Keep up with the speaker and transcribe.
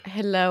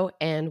Hello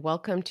and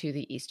welcome to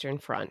the Eastern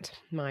Front.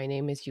 My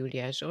name is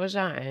Julia Georgia.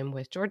 I'm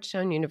with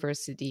Georgetown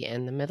University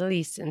and the Middle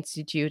East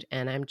Institute,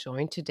 and I'm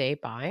joined today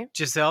by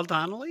Giselle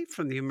Donnelly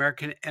from the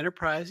American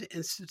Enterprise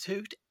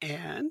Institute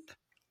and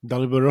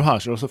Dalibor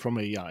Rojas, also from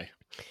AEI.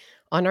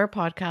 On our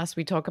podcast,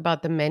 we talk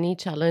about the many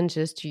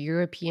challenges to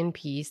European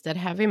peace that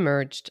have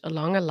emerged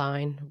along a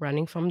line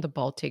running from the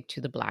Baltic to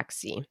the Black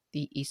Sea,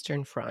 the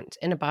Eastern Front,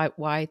 and about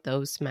why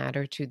those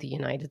matter to the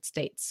United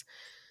States.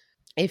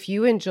 If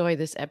you enjoy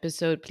this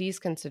episode, please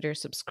consider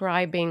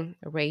subscribing,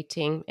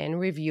 rating, and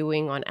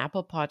reviewing on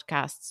Apple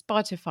Podcasts,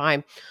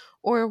 Spotify,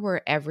 or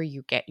wherever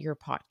you get your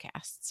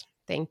podcasts.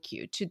 Thank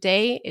you.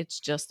 Today, it's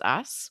just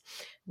us.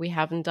 We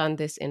haven't done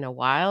this in a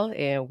while.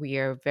 We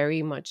are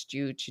very much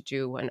due to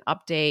do an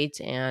update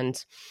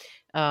and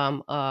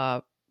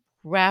a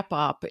wrap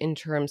up in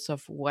terms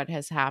of what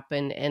has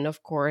happened. And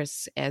of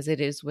course, as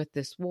it is with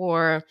this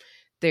war,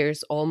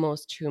 there's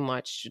almost too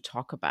much to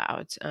talk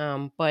about.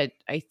 But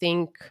I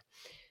think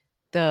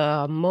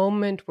the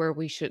moment where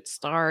we should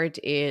start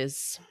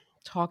is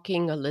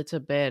talking a little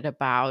bit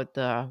about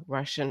the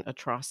Russian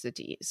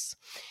atrocities.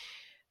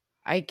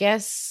 I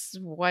guess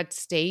what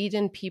stayed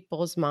in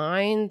people's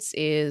minds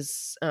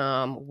is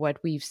what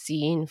we've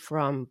seen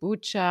from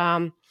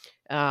Bucha,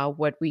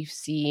 what we've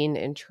seen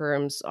in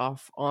terms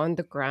of on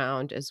the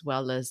ground, as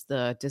well as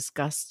the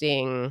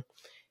disgusting,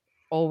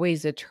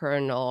 always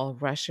eternal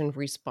Russian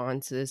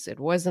responses. It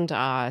wasn't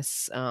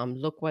us.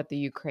 Look what the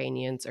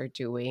Ukrainians are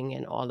doing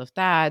and all of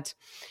that.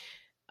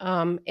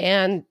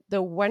 And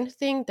the one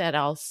thing that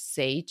I'll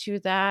say to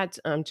that,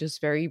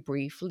 just very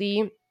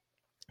briefly,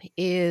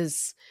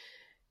 is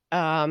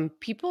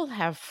people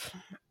have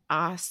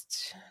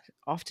asked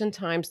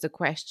oftentimes the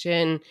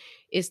question,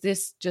 is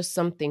this just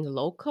something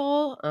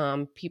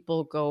local?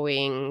 People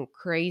going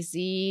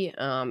crazy?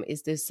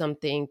 Is this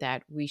something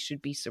that we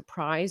should be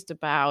surprised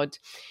about?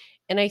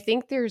 And I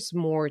think there's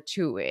more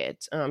to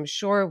it.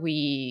 Sure,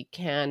 we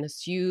can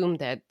assume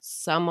that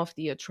some of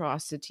the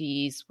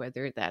atrocities,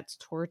 whether that's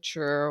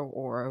torture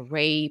or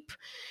rape,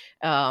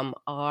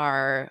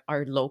 are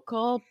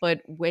local.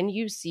 But when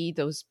you see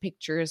those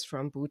pictures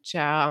from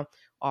Bucha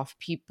of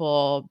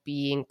people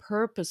being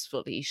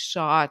purposefully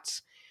shot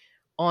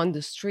on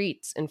the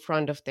streets in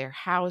front of their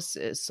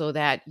houses so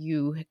that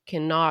you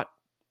cannot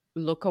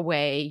look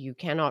away, you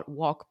cannot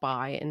walk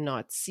by and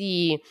not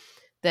see,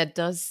 that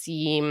does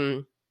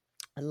seem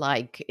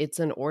like it's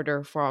an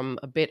order from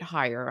a bit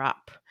higher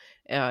up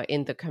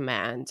in the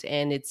command.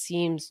 And it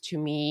seems to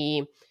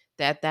me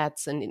that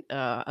that's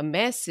a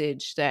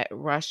message that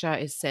Russia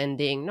is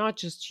sending, not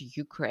just to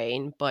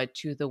Ukraine, but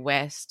to the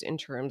West in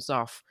terms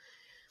of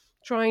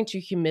trying to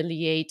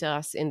humiliate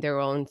us in their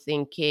own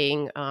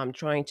thinking,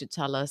 trying to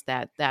tell us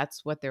that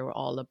that's what they're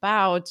all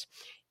about.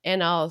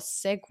 And I'll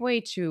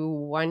segue to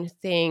one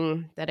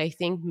thing that I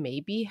think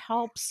maybe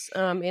helps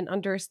in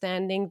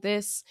understanding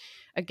this.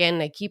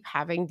 Again, I keep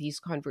having these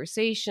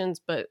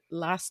conversations, but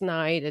last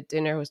night at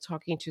dinner, I was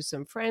talking to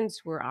some friends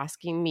who were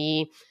asking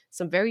me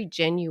some very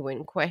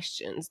genuine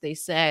questions.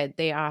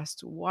 They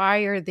asked, why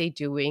are they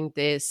doing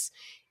this?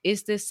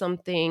 Is this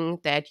something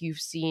that you've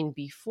seen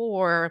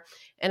before?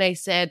 And I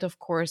said, of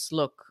course,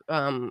 look,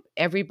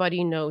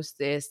 everybody knows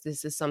this.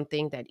 This is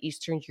something that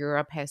Eastern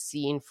Europe has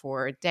seen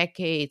for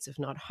decades, if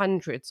not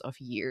hundreds of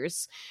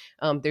years.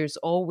 There's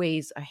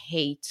always a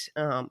hate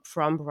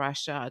from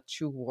Russia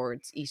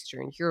towards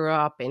Eastern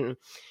Europe and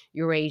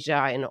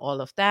Eurasia and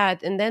all of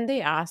that. And then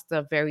they asked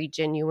a very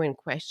genuine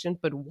question,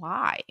 but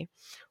why?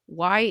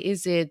 Why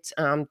is it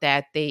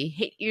that they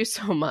hate you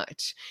so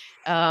much?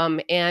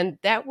 And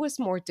that was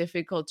more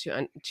difficult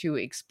to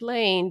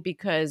explain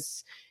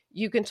because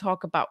you can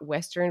talk about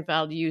Western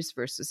values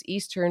versus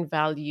Eastern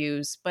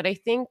values, but I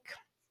think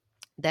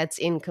that's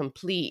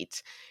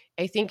incomplete.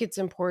 I think it's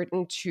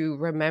important to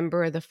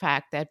remember the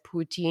fact that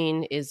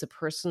Putin is a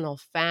personal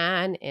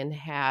fan and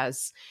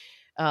has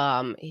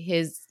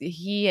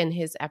he and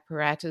his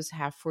apparatus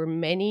have for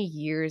many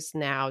years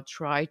now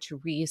tried to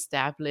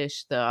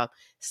reestablish the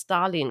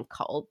Stalin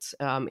cult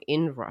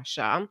in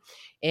Russia.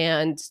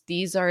 And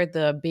these are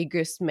the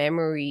biggest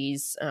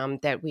memories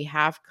that we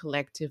have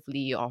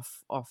collectively of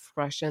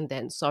Russian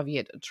then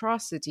Soviet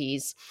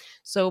atrocities.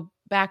 So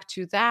back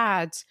to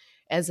that,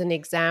 as an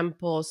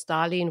example,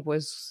 Stalin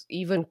was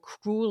even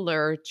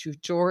crueler to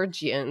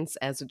Georgians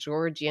as a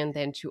Georgian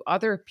than to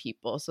other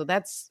people. So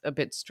that's a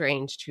bit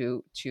strange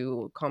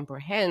to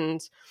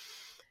comprehend.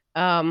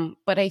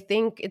 But I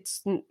think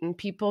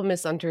people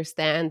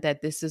misunderstand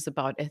that this is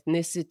about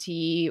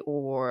ethnicity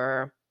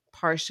or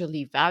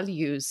partially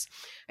values.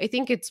 I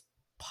think it's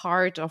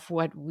part of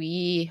what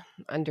we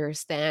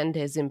understand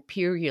as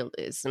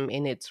imperialism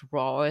in its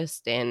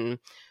rawest and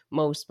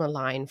most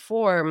malign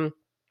form,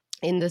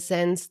 in the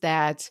sense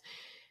that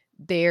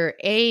their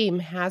aim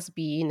has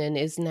been and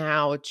is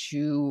now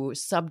to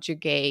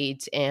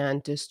subjugate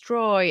and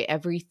destroy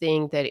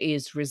everything that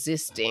is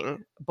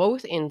resisting,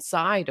 both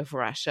inside of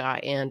Russia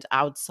and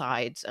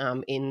outside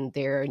in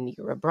their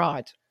near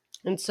abroad.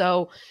 And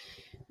so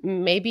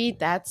maybe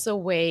that's a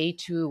way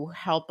to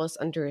help us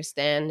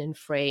understand and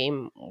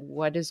frame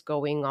what is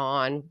going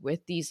on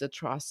with these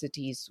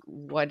atrocities.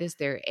 What is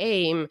their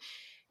aim?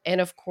 And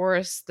of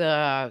course,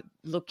 the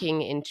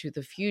looking into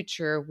the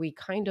future, we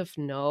kind of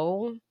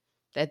know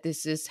that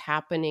this is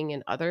happening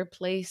in other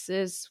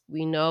places.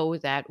 We know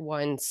that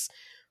once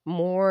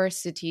more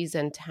cities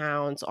and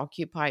towns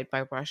occupied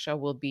by Russia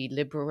will be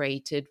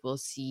liberated, we'll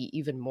see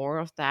even more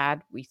of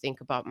that. We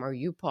think about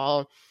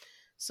Mariupol.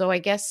 So I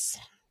guess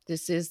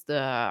this is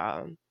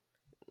the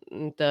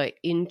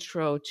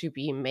intro to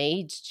be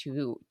made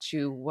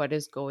to what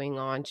is going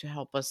on, to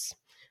help us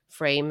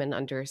frame and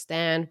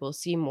understand. We'll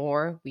see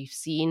more. We've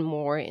seen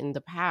more in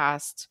the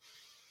past,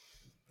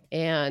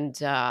 and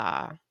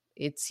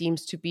it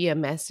seems to be a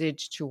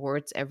message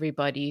towards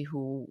everybody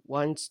who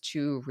wants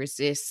to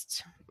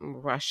resist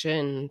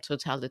Russian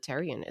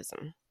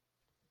totalitarianism.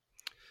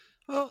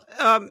 Well,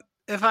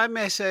 if I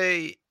may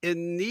say,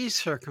 in these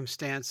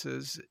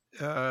circumstances,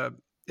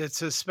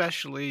 it's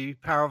especially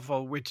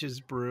powerful witch's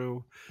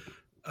brew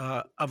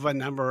of a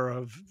number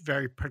of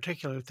very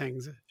particular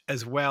things,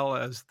 as well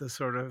as the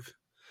sort of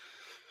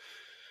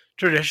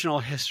traditional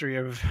history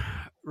of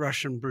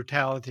Russian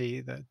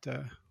brutality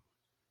that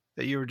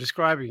you were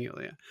describing,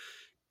 Yulia.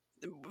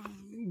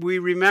 We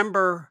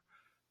remember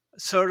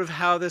sort of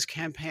how this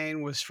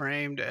campaign was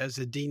framed as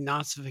a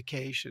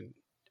denazification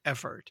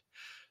effort.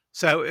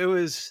 So it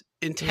was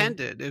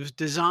intended, it was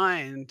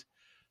designed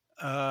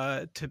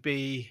to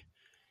be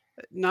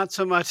not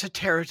so much a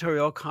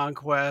territorial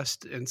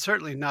conquest, and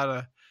certainly not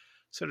a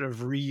sort of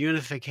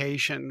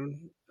reunification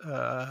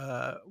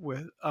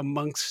with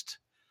amongst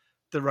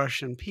the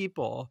Russian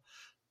people,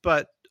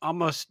 but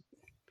almost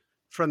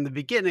from the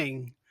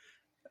beginning,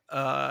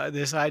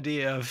 this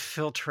idea of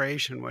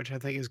filtration, which I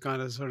think is going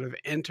to sort of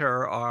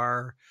enter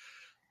our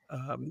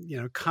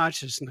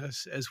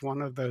consciousness as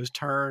one of those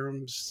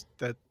terms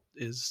that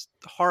is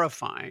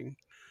horrifying.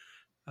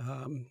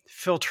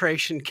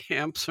 Filtration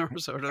camps are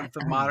sort of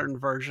the modern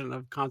version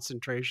of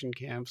concentration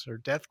camps or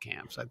death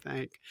camps, I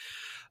think.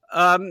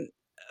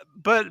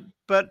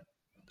 But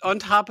on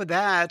top of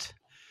that,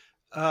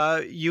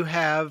 you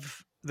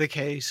have the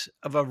case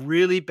of a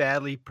really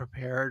badly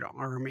prepared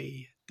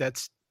army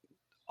that's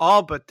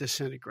all but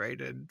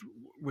disintegrated,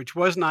 which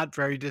was not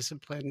very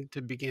disciplined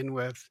to begin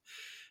with,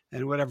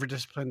 and whatever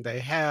discipline they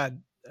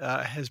had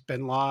has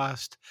been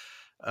lost.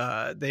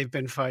 They've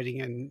been fighting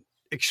in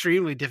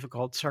extremely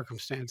difficult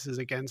circumstances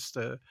against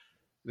an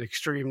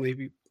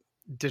extremely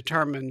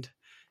determined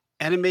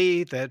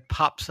enemy that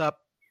pops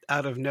up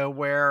out of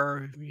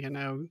nowhere.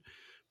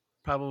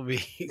 Probably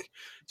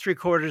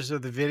 3/4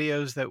 of the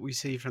videos that we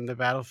see from the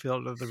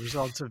battlefield are the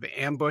results of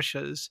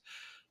ambushes.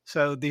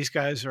 So these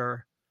guys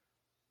are,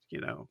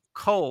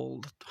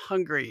 cold,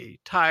 hungry,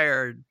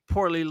 tired,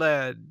 poorly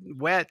led,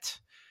 wet,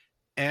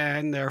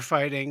 and they're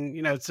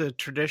fighting. It's a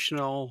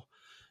traditional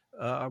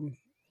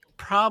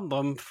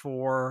problem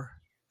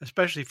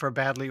especially for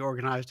badly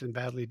organized and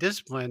badly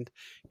disciplined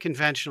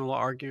conventional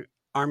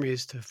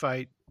armies to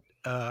fight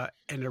an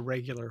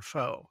irregular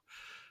foe.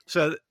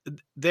 So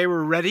they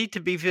were ready to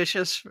be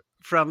vicious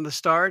from the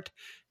start,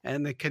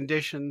 and the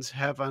conditions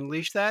have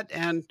unleashed that.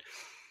 And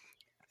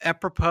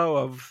apropos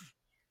of,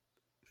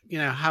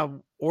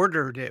 how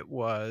ordered it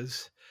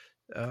was,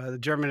 the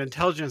German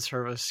intelligence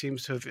service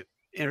seems to have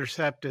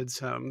intercepted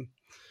some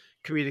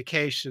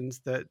communications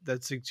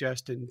that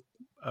suggest in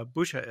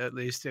Bucha, at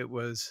least, it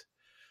was,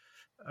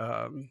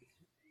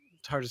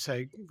 it's hard to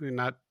say,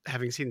 not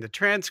having seen the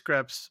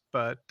transcripts,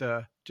 but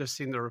just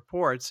seen the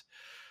reports,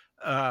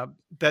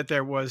 that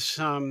there was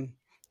some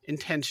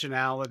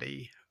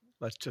intentionality,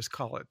 let's just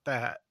call it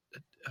that,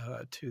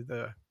 to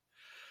the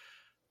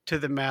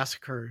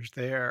massacres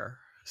there.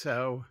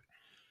 So,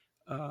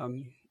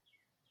 and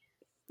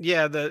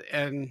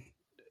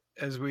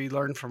as we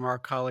learned from our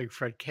colleague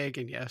Fred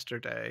Kagan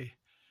yesterday,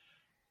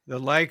 the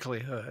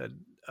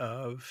likelihood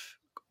of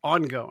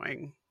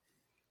ongoing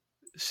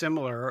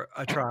similar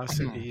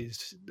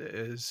atrocities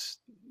is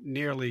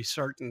nearly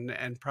certain,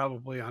 and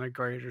probably on a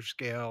greater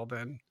scale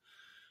than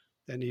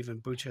even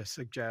Bucha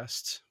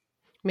suggests.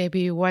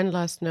 Maybe one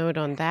last note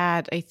on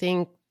that. I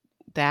think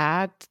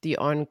that the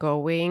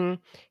ongoing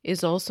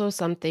is also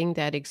something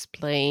that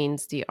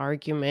explains the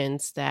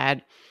arguments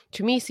that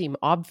to me seem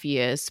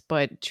obvious,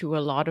 but to a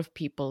lot of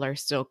people are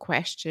still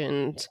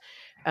questioned,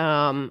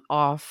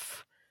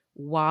 of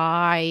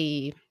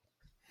why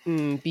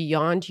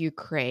beyond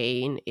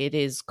Ukraine, it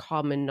is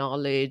common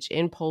knowledge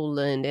in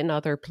Poland and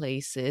other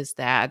places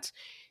that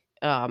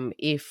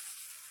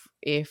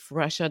if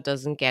Russia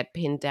doesn't get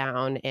pinned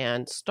down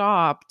and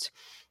stopped,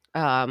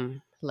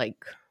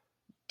 like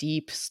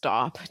deep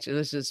stop,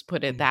 let's just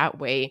put it that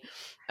way,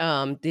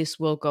 this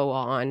will go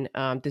on.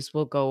 This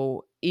will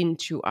go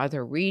into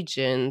other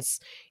regions.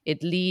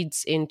 It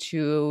leads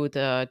into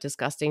the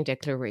disgusting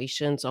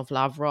declarations of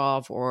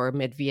Lavrov or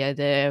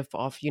Medvedev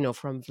of,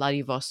 from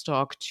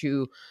Vladivostok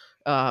to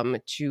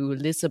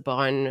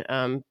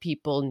Lisbon,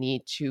 people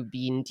need to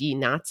be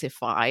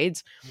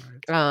denazified.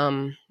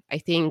 Right. I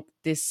think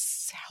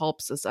this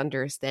helps us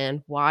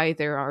understand why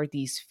there are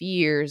these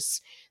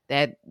fears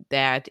that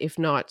if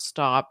not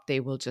stopped, they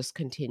will just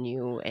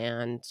continue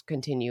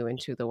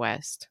into the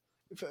West.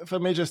 If I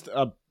may just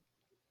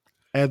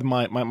add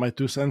my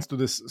 2 cents to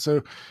this.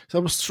 So I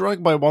was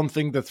struck by one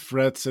thing that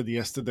Fred said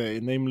yesterday,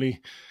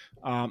 namely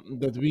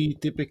that we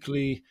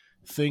typically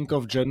think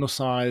of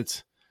genocide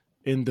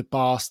in the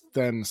past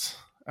tense.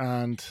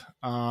 And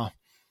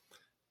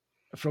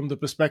from the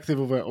perspective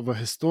of a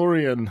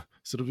historian,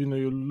 sort of,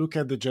 you look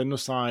at the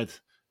genocide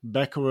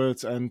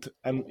backwards, and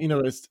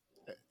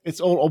it's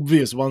all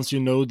obvious once you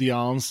know the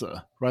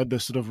answer, right?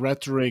 The sort of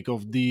rhetoric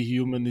of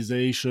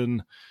dehumanization,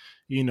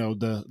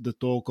 the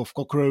talk of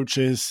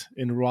cockroaches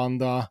in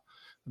Rwanda,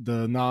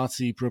 the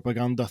Nazi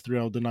propaganda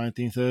throughout the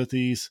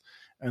 1930s,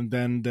 and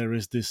then there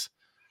is this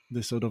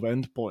sort of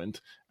endpoint.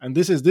 And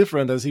this is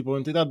different, as he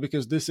pointed out,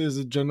 because this is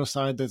a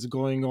genocide that's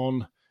going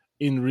on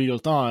in real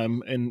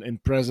time, in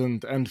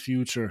present and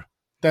future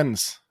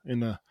tense,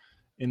 in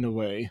a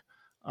way.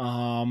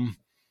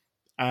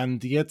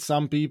 And yet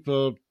some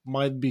people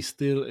might be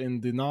still in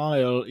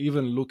denial,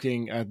 even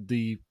looking at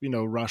the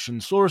Russian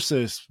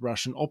sources,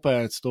 Russian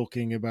op-eds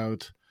talking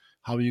about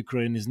how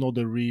Ukraine is not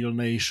a real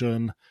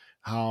nation,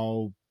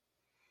 how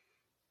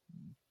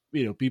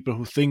people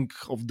who think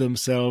of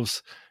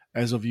themselves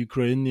as of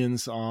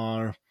Ukrainians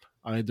are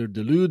either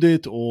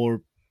deluded,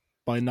 or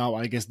by now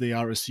I guess they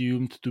are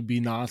assumed to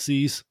be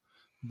Nazis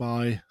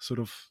by sort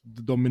of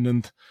the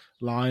dominant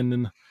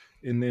line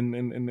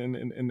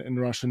in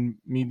Russian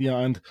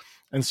media.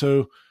 And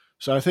so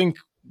I think,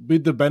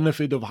 with the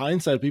benefit of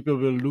hindsight, people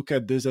will look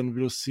at this and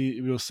will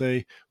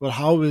say, well,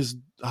 how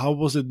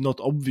was it not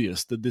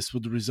obvious that this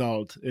would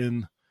result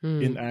in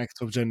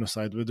acts of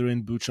genocide, whether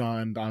in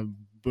Bucha, and I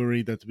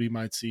worry that we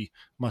might see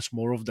much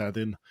more of that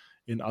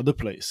in other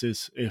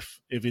places if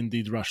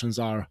indeed Russians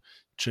are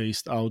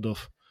chased out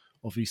of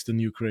eastern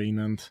Ukraine,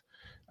 and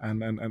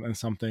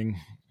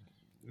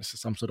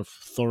some sort of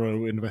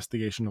thorough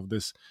investigation of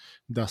this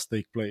does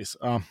take place.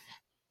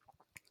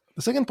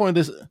 The second point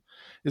is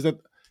that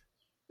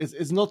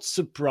it's not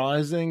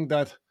surprising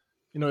that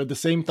at the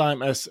same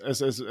time as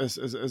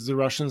the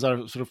Russians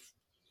are sort of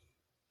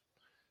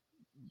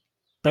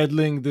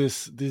peddling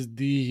this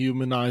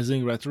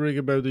dehumanizing rhetoric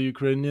about the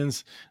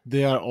Ukrainians,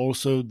 they are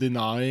also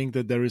denying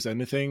that there is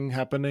anything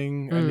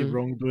happening, any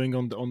wrongdoing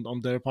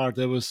on their part.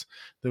 There was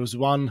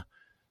one,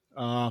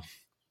 not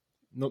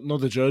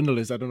a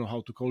journalist, I don't know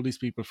how to call these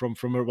people,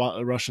 from a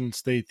Russian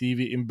state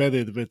TV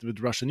embedded with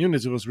Russian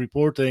units, who was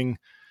reporting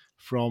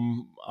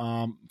from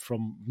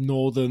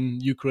northern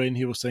Ukraine.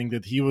 He was saying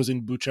that he was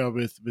in Bucha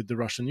with the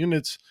Russian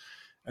units,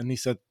 and he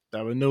said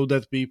there were no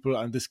dead people,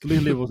 and this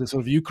clearly was a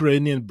sort of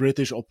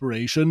Ukrainian-British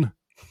operation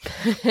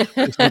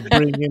to sort of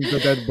bring in the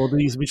dead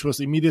bodies, which was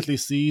immediately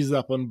seized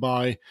upon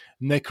by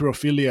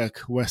necrophiliac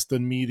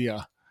Western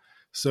media.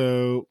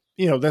 So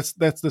that's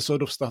the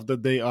sort of stuff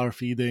that they are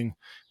feeding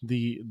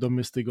the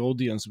domestic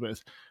audience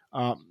with.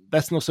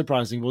 That's not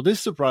surprising. What is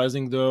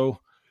surprising,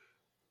 though,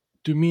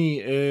 to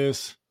me,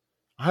 is,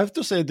 I have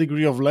to say, a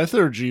degree of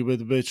lethargy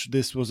with which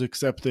this was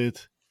accepted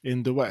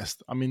in the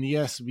West. I mean,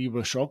 yes, we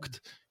were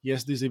shocked.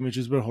 Yes, these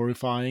images were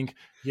horrifying.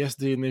 Yes,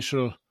 the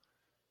initial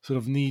sort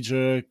of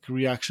knee-jerk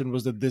reaction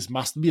was that this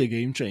must be a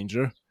game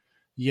changer.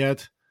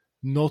 Yet,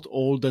 not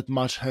all that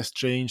much has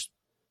changed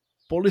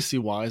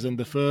policy-wise. And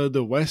the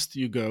further west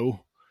you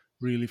go,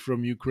 really,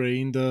 from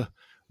Ukraine, the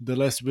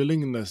less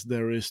willingness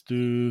there is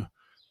to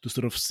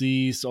sort of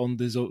seize on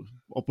this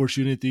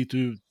opportunity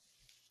to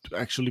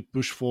actually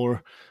push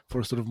for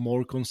sort of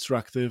more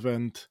constructive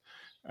and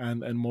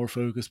more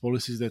focused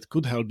policies that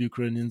could help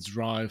Ukrainians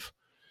drive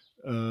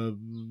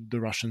the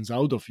Russians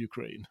out of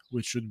Ukraine,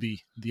 which should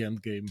be the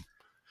end game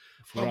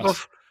for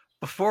us.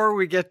 Before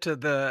we get to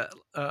the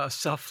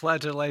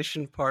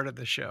self-flagellation part of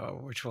the show,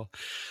 which will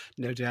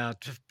no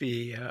doubt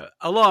be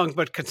a long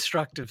but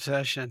constructive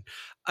session,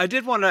 I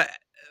did want to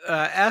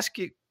ask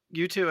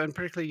you two, and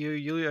particularly you,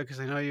 Yulia, because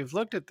I know you've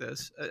looked at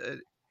this,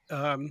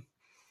 and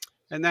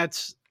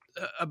that's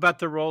about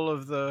the role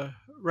of the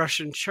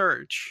Russian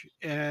church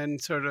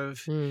and sort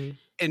of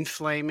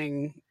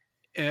inflaming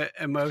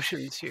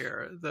emotions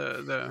here.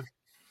 The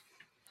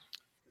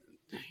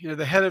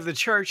head of the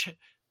church,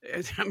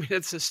 I mean,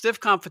 it's a stiff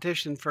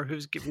competition for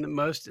who's given the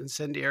most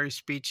incendiary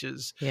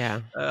speeches,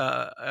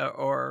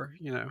 or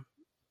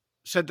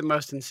said the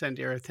most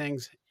incendiary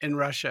things in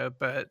Russia.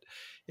 But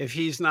if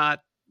he's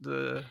not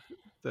the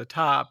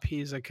top,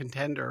 he's a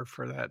contender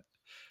for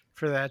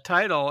that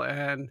title,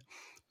 and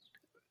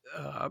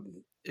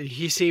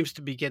he seems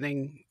to be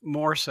getting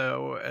more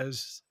so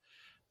as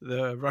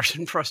the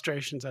Russian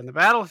frustrations on the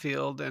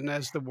battlefield and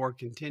as the war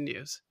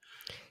continues.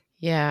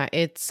 Yeah,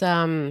 it's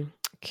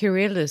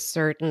Kirill is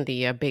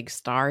certainly a big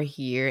star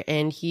here,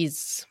 and he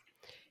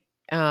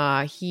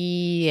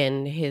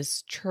and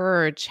his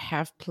church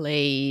have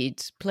play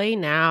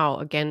now,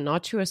 again,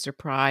 not to a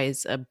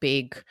surprise, a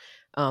big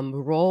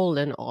role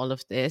in all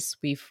of this.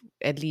 We've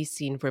at least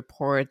seen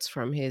reports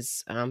from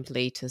his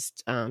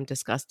latest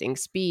disgusting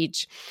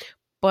speech,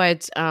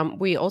 but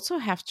we also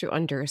have to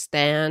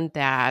understand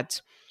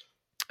that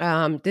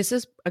This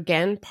is,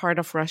 again, part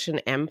of Russian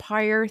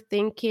Empire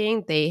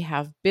thinking. They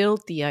have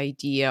built the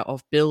idea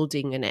of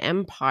building an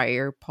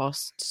empire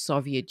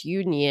post-Soviet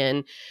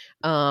Union,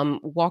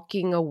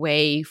 walking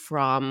away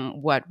from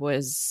what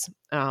was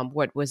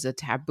a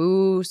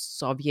taboo,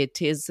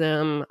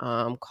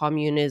 Sovietism,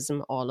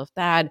 communism, all of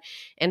that,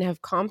 and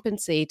have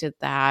compensated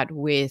that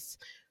with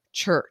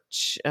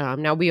church.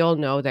 Now we all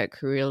know that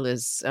Kirill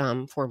is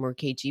former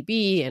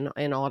KGB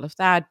and all of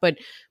that, but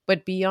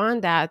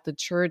beyond that, the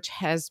church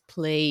has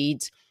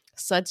played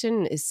such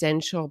an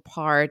essential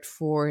part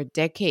for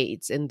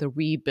decades in the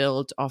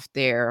rebuild of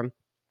their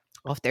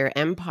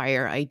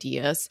empire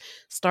ideas,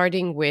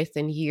 starting with,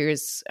 and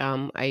here's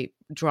I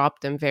drop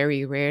them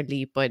very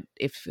rarely, but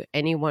if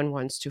anyone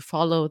wants to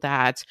follow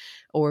that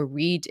or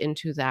read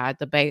into that,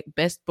 the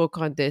best book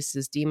on this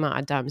is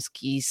Dima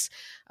Adamski's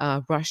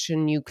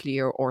Russian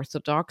Nuclear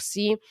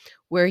Orthodoxy,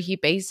 where he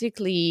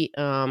basically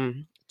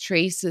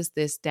traces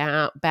this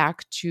down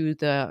back to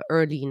the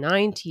early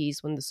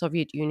 90s when the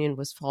Soviet Union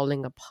was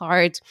falling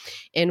apart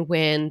and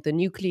when the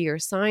nuclear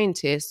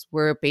scientists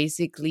were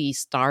basically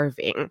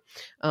starving.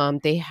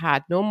 They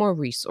had no more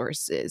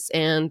resources,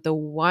 and the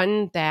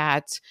one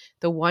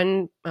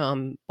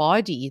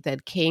body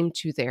that came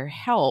to their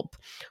help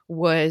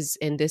was,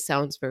 and this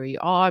sounds very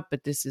odd,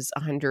 but this is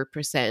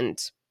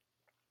 100%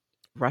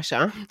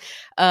 Russia.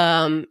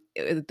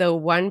 The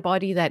one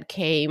body that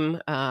came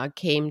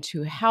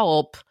to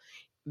help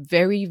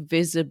very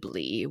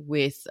visibly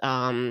with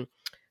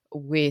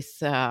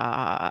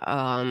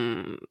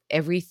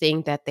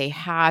everything that they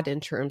had in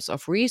terms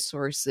of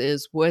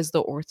resources was the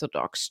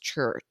Orthodox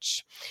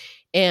Church.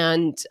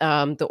 And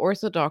the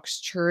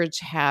Orthodox Church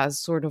has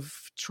sort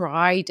of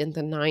tried in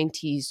the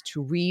 90s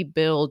to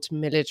rebuild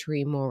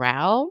military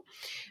morale.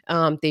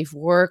 They've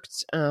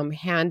worked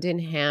hand in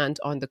hand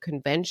on the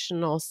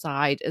conventional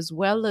side, as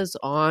well as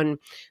on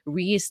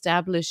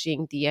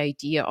reestablishing the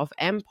idea of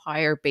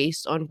empire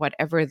based on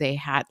whatever they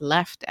had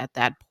left at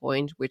that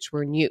point, which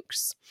were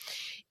nukes.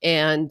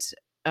 And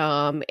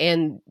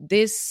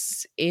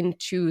this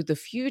into the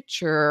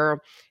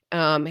future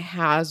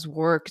has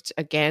worked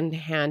again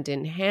hand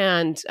in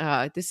hand.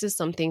 This is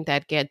something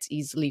that gets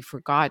easily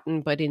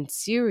forgotten, but in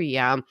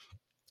Syria,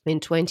 in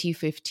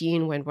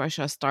 2015, when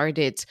Russia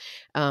started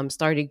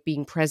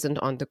being present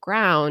on the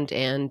ground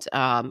and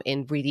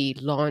really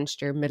launched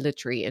their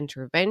military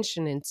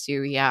intervention in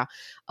Syria,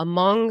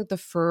 among the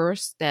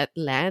first that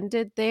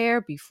landed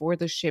there before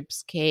the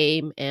ships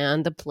came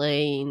and the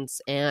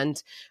planes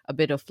and a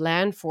bit of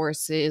land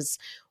forces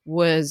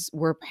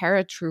were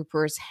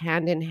paratroopers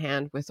hand in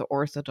hand with the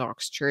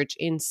Orthodox Church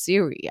in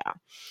Syria.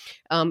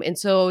 And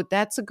so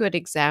that's a good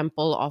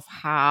example of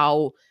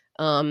how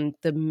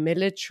the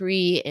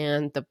military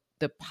and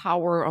the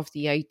power of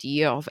the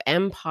idea of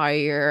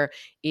empire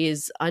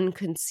is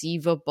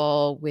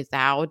unconceivable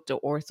without the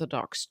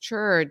Orthodox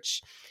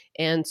Church.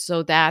 And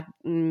so that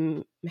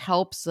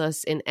helps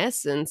us, in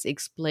essence,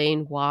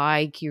 explain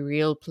why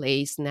Kirill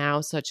plays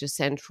now such a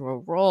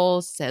central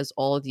role, says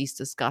all these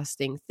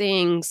disgusting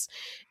things,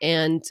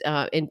 and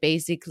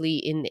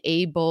basically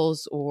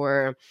enables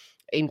or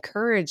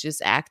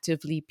encourages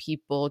actively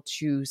people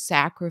to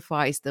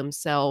sacrifice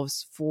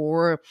themselves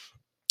for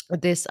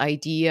this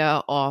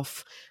idea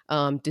of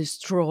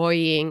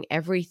destroying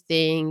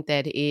everything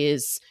that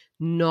is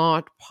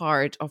not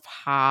part of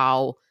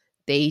how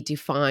they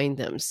define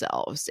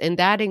themselves. And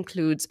that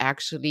includes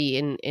actually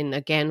in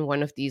again,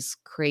 one of these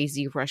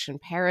crazy Russian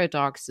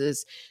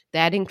paradoxes,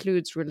 that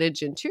includes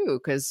religion too,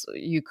 because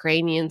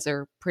Ukrainians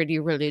are pretty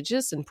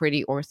religious and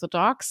pretty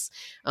Orthodox.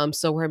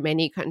 So are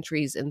many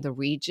countries in the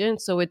region.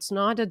 So it's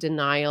not a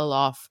denial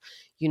of,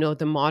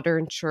 the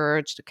modern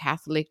church, the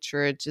Catholic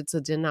Church. It's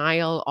a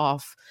denial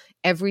of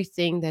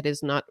everything that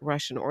is not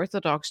Russian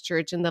Orthodox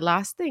Church. And the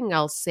last thing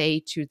I'll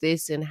say to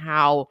this, and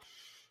how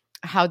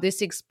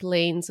this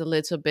explains a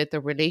little bit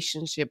the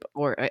relationship,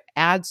 or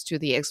adds to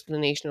the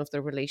explanation of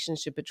the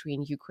relationship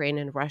between Ukraine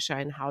and Russia,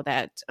 and how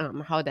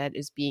that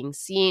is being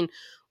seen.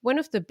 One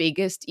of the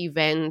biggest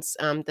events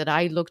that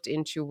I looked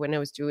into when I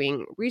was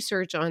doing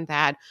research on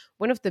that,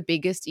 one of the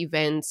biggest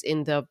events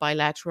in the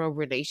bilateral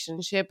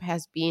relationship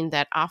has been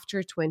that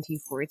after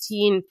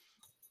 2014,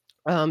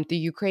 the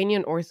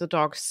Ukrainian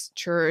Orthodox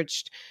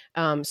Church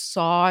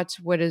sought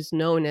what is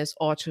known as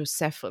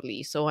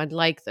autocephaly. So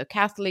unlike the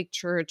Catholic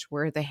Church,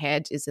 where the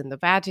head is in the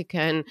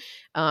Vatican,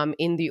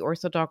 in the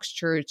Orthodox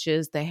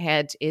churches, the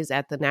head is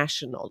at the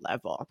national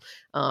level.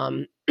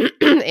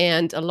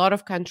 And a lot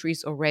of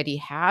countries already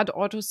had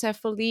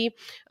autocephaly.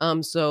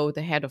 So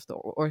the head of the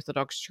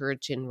Orthodox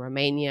Church in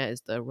Romania is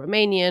the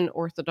Romanian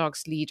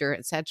Orthodox leader,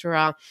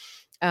 etc.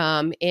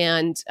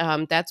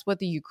 That's what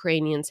the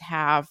Ukrainians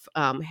have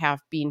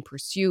been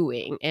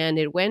pursuing, and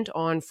it went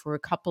on for a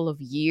couple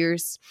of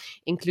years,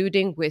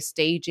 including with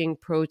staging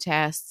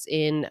protests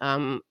in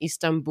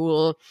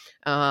Istanbul,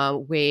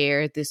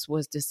 where this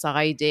was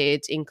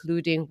decided,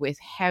 including with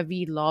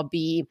heavy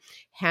lobby,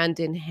 hand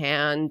in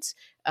hand,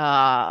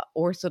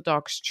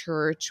 Orthodox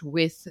Church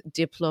with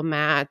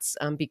diplomats,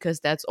 because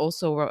that's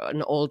also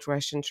an old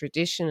Russian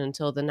tradition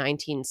until the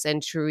 19th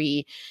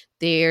century.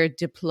 Their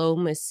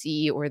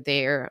diplomacy, or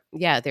their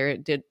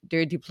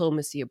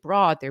diplomacy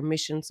abroad, their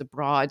missions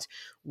abroad,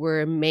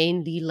 were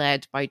mainly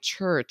led by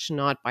church,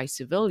 not by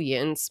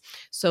civilians.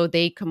 So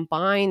they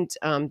combined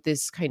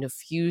this kind of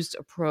fused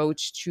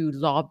approach to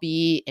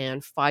lobby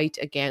and fight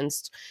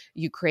against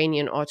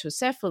Ukrainian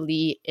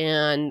autocephaly,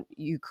 and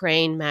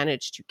Ukraine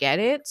managed to get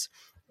it.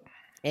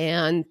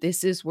 And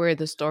this is where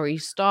the story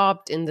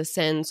stopped, in the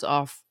sense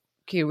of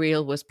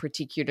Kirill was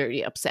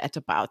particularly upset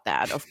about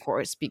that, of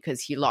course,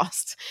 because he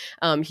lost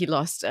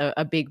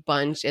a big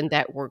bunch, and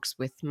that works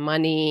with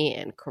money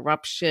and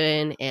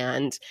corruption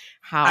and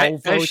how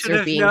votes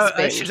are being I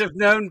spent. should have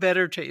known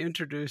better to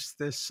introduce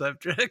this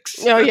subject.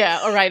 Oh yeah,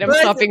 all right, I'm But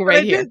stopping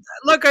right here.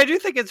 Look, I do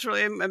think it's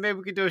really, maybe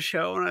we could do a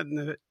show on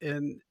it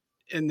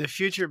in the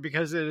future,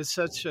 because it is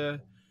such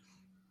a,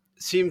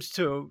 seems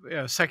to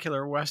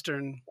secular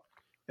Western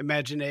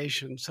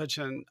imagination such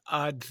an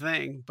odd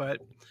thing.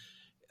 But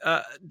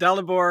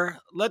Dalibor,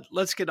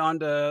 let's get on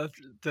to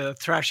the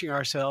thrashing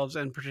ourselves,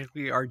 and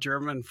particularly our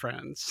German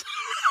friends.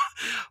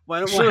 Why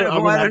don't you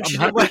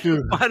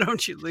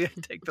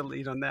take the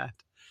lead on that?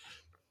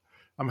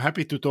 I'm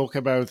happy to talk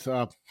about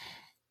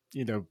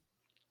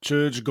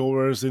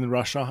churchgoers in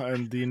Russia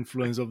and the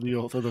influence of the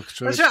Orthodox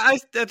Church. I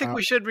think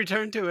we should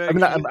return to it.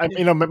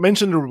 I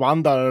mentioned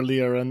Rwanda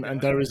earlier,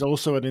 and there is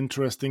also an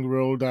interesting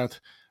role that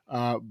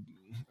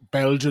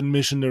Belgian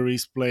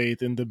missionaries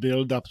played in the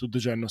build-up to the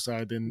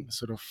genocide, in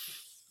sort of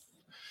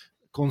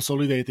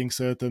consolidating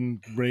certain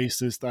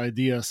racist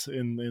ideas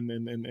in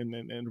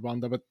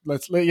Rwanda. But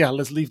let's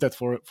leave that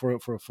for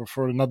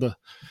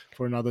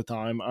another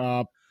time.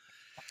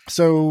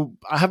 So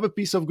I have a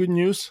piece of good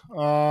news.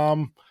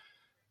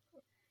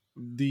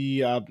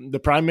 The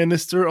Prime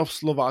Minister of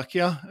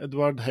Slovakia,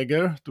 Edward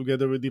Heger,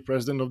 together with the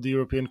President of the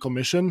European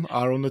Commission,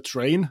 are on a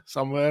train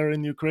somewhere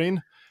in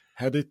Ukraine,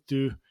 headed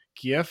to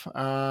Kiev,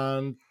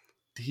 and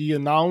he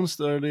announced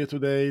earlier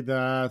today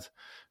that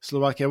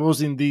Slovakia was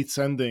indeed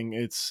sending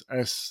its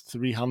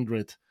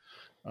S-300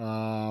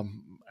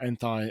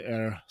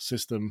 anti-air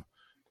system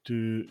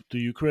to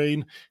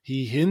Ukraine.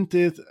 He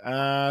hinted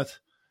at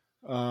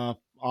our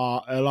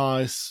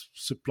allies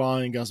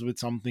supplying us with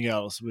something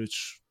else,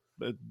 which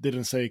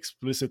didn't say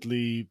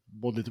explicitly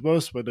what it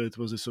was, whether it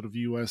was a sort of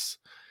US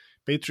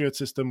Patriot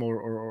system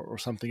or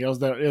something else.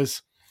 There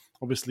is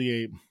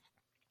obviously a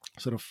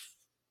sort of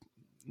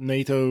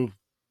NATO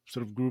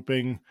sort of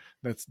grouping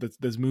that's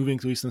moving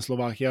to eastern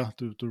Slovakia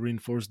to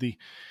reinforce the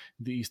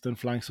eastern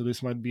flank. So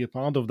this might be a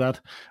part of that.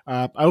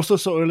 I also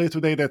saw earlier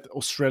today that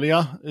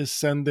Australia is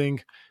sending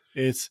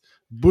its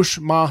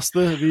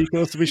Bushmaster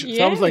vehicles, which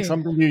sounds like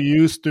something you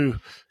use to,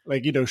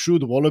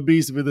 shoot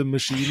wallabies with a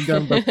machine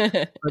gun.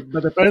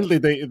 But apparently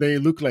they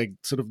look like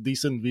sort of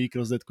decent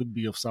vehicles that could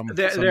be of some.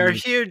 They're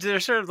huge. They're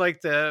sort of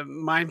like the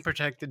mine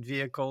protected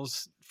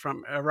vehicles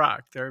from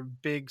Iraq. They're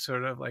big,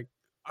 sort of like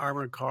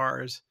armored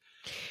cars.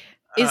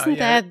 Isn't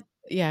that?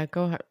 Yeah,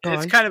 go ahead.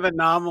 It's kind of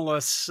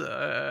anomalous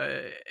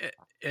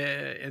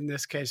in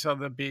this case,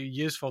 although it'd be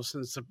useful,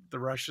 since the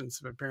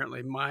Russians have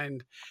apparently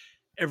mined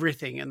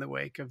everything in the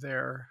wake of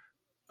their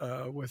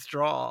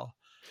withdrawal.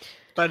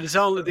 But it's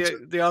only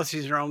the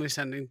Aussies are only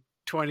sending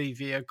 20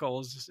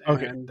 vehicles,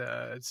 and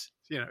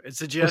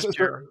it's a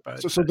gesture.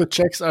 So the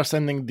Czechs are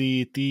sending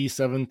the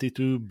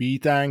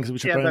T-72B tanks,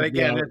 which apparently but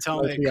again, it's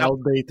only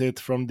outdated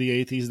from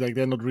the 80s. Like,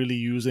 they're not really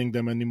using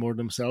them anymore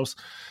themselves.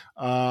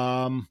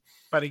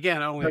 But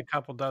again, only a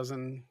couple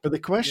dozen. But the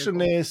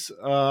question is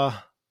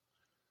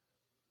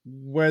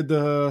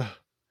whether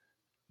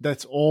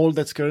that's all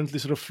that's currently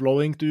sort of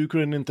flowing to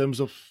Ukraine in terms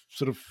of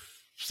sort of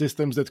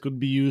systems that could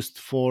be used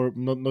for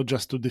not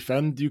just to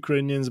defend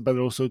Ukrainians, but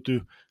also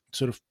to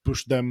sort of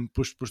push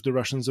the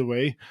Russians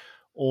away,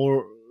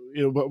 or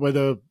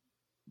whether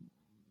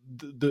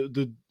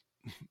the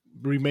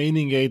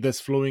remaining aid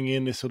that's flowing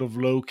in is sort of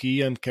low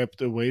key and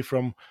kept away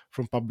from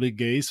public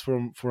gaze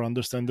for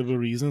understandable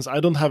reasons. I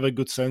don't have a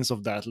good sense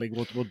of that, like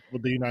what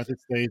the United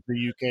States,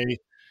 the UK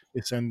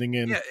is sending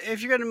in. Yeah,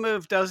 if you're going to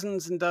move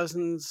dozens and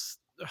dozens,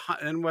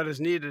 and what is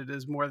needed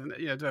is more than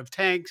to have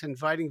tanks and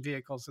fighting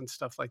vehicles and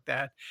stuff like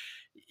that.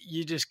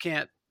 You just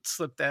can't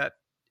slip that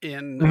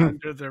in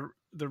under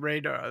the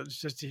radar. It's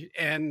just,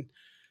 and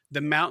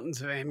the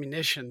mountains of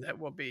ammunition that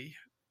will be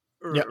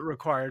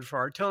required for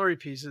artillery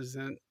pieces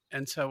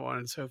and so on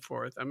and so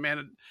forth. I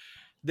mean,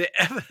 the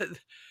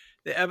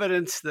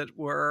evidence that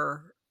we're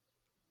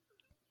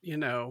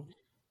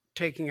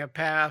taking a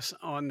pass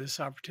on this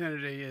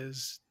opportunity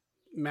is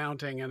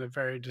mounting in a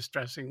very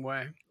distressing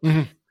way.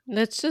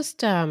 Let's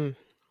just this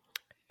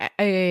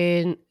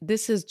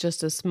is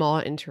just a small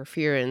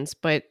interference,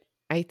 but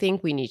I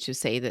think we need to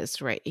say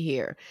this right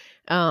here.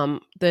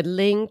 The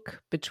link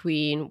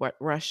between what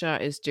Russia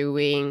is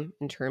doing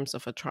in terms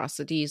of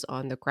atrocities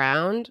on the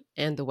ground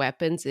and the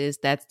weapons is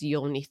that's the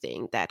only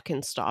thing that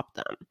can stop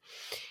them.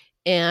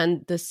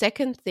 And the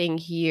second thing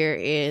here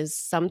is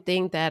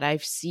something that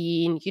I've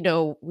seen,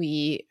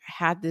 we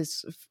had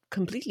this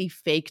completely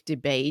fake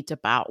debate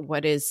about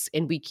what is,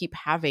 and we keep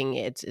having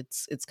it.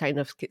 It's kind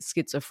of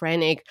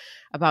schizophrenic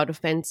about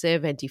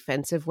offensive and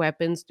defensive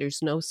weapons.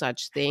 There's no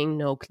such thing,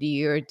 no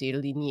clear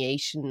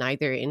delineation,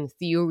 neither in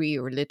theory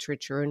or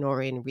literature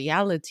nor in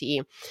reality.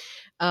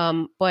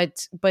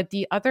 But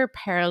the other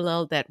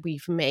parallel that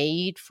we've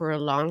made for a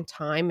long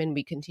time and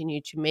we continue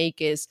to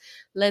make is,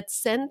 let's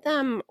send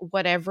them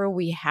whatever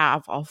we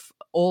have of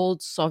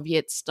old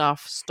Soviet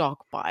stuff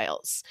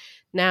stockpiles.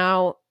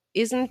 Now,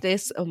 isn't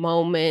this a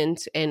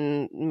moment,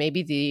 and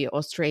maybe the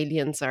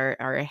Australians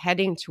are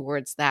heading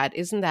towards that,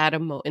 isn't that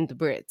in the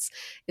Brits,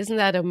 isn't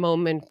that a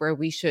moment where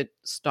we should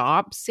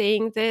stop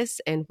saying this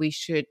and we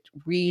should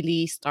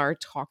really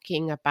start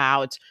talking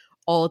about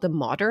all the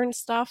modern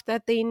stuff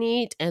that they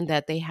need and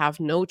that they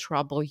have no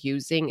trouble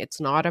using? It's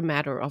not a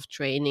matter of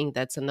training.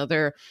 That's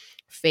another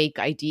fake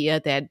idea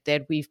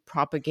that we've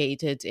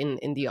propagated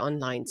in the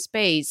online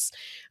space.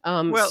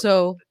 Well,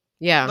 So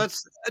yeah.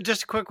 let's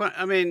just a quick one.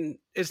 I mean,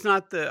 it's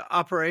not the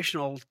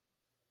operational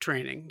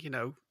training.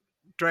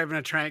 Driving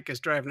a tank is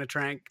driving a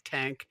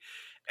tank,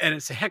 and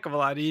it's a heck of a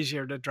lot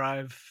easier to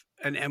drive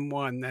an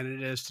M1 than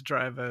it is to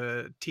drive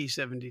a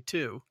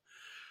T-72.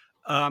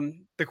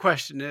 The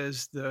question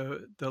is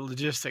the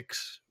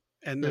logistics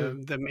and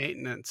the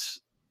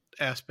maintenance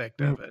aspect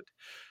of it.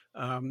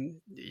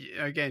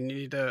 Again, you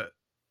need a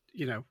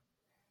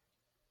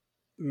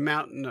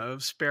mountain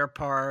of spare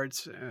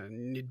parts, and you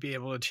need to be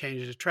able to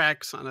change the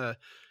tracks on a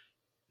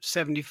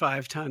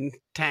 75-ton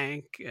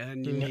tank,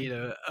 and you need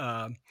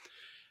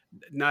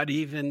not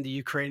even the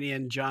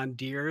Ukrainian John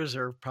Deeres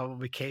are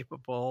probably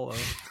capable of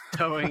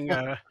towing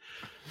an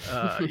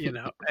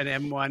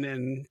M1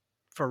 in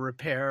for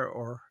repair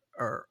or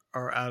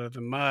out of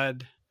the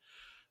mud.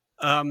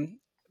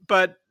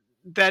 But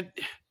that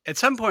at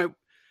some point,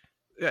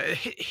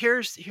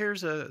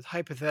 here's a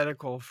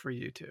hypothetical for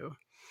you two.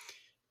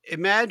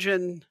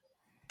 Imagine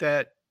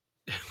that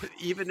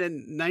even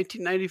in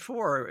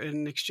 1994,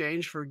 in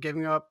exchange for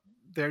giving up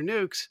their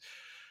nukes,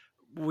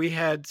 we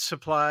had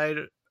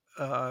supplied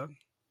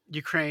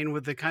Ukraine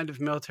with the kind of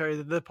military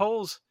that the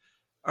Poles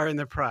are in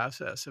the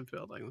process of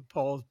building. The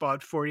Poles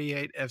bought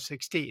 48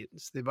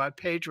 F-16s. They bought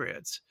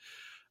Patriots.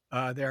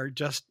 They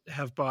just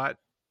have bought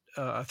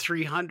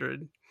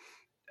 300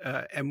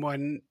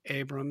 M1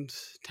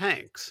 Abrams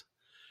tanks.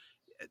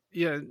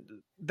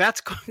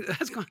 That's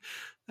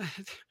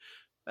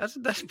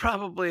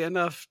probably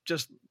enough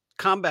just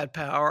combat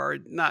power,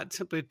 not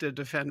simply to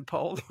defend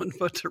Poland,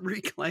 but to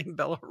reclaim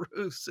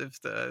Belarus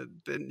if the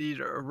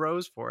need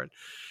arose for it.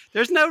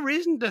 There's no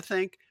reason to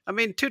think. I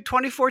mean,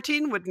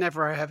 2014 would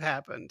never have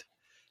happened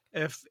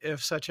if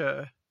such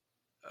a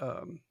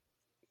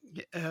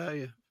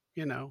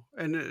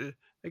and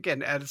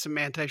again, added some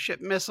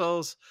anti-ship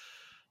missiles,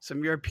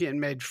 some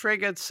European-made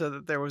frigates, so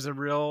that there was a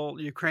real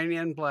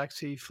Ukrainian Black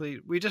Sea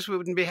fleet. We just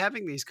wouldn't be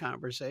having these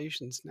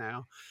conversations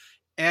now.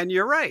 And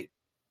you're right.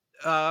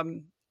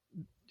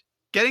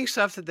 Getting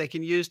stuff that they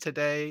can use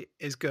today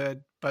is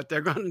good, but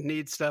they're going to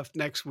need stuff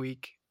next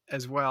week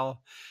as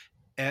well.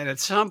 And at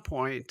some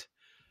point,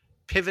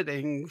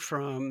 pivoting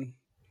from,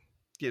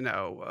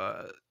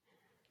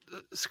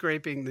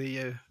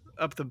 scraping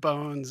up the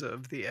bones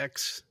of the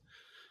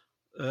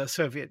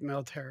ex-Soviet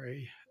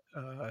military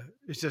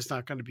is just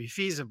not going to be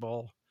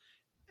feasible.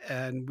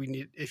 And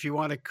if you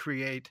want to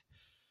create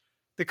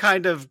the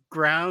kind of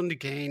ground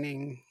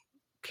gaining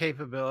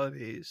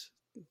capabilities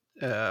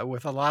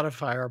with a lot of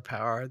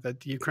firepower that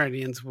the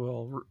Ukrainians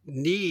will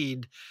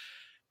need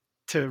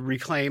to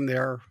reclaim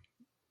their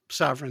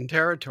sovereign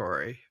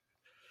territory,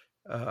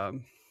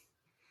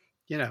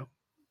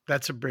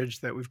 that's a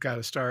bridge that we've got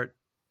to start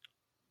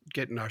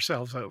getting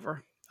ourselves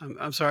over.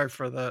 I'm sorry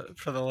for the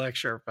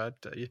lecture, but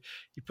you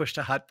pushed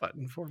a hot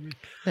button for me.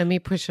 Let me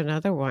push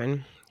another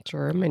one.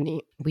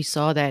 Germany. We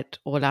saw that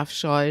Olaf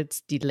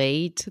Scholz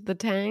delayed the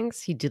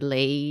tanks. He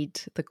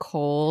delayed the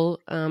coal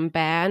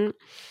ban.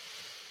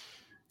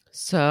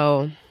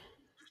 So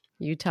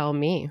you tell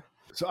me.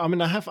 So I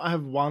mean, I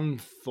have one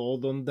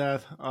thought on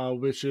that,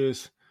 which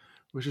is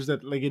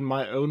that, like, in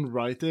my own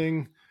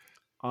writing,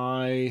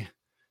 I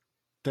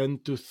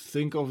tend to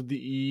think of the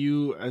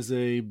EU as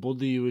a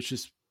body which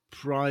is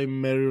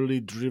primarily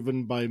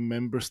driven by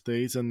member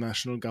states and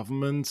national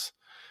governments,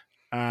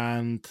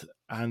 and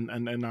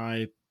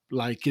I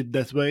like it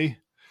that way.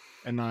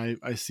 And I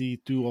see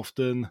too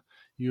often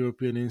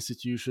European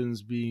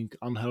institutions being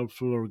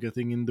unhelpful or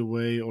getting in the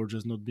way or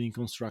just not being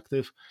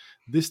constructive.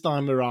 This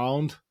time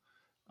around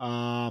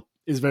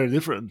is very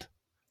different.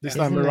 This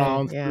time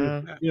around,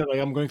 like,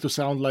 I'm going to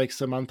sound like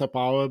Samantha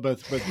Power,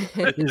 but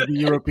it is the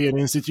European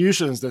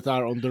institutions that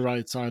are on the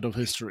right side of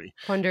history.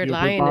 Von der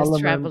Leyen is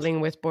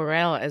traveling with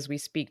Borrell as we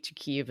speak to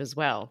Kyiv as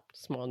well.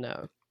 Small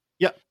note.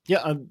 Yeah,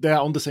 and they're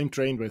on the same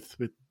train with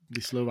the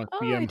Slovak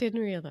PM. I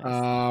didn't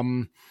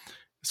realize.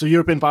 So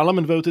European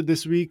Parliament voted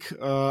this week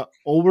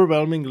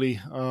overwhelmingly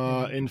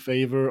in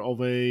favor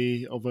of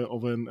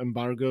an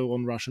embargo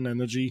on Russian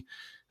energy.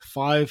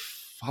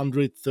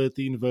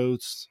 513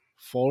 votes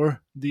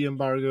for the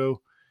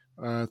embargo,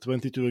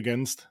 22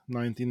 against,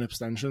 19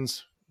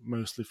 abstentions.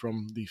 mostly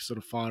from the sort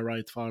of far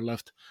right, far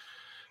left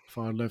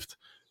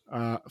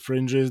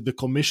fringes. The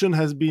Commission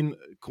has been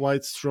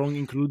quite strong,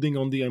 including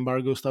on the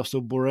embargo stuff.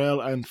 So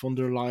Borrell and von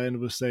der Leyen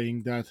were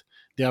saying that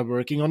they are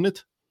working on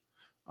it,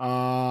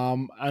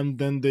 and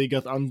then they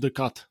got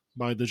undercut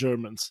by the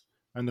Germans.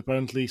 And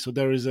apparently, so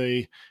there is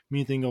a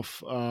meeting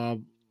of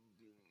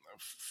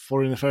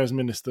foreign affairs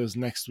ministers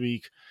next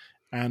week,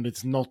 and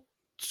it's not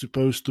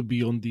supposed to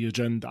be on the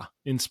agenda,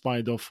 in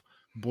spite of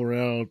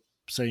Borrell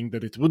saying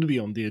that it would be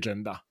on the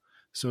agenda.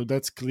 So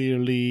that's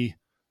clearly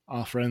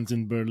our friends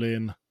in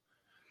Berlin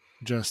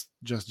just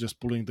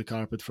pulling the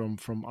carpet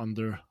from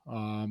under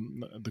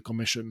the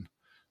Commission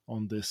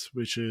on this,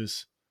 which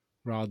is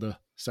rather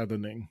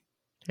saddening.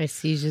 I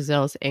see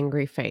Giselle's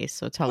angry face,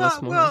 so tell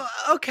us more. Well,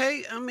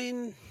 okay. I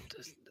mean,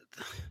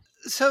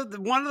 so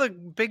one of the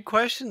big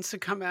questions to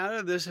come out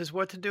of this is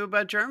what to do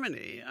about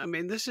Germany. I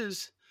mean, this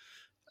is,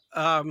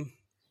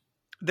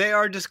 they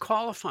are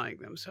disqualifying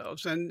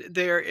themselves, and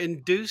they are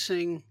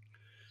inducing,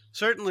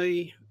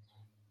 certainly,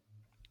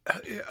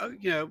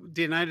 the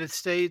United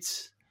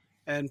States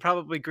and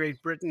probably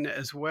Great Britain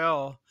as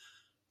well,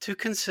 to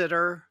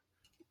consider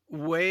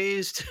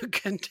ways to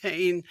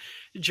contain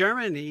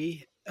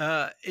Germany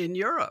in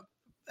Europe,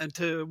 and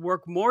to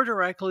work more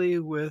directly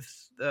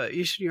with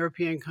Eastern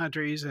European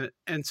countries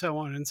and so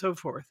on and so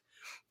forth.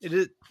 It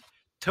is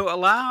to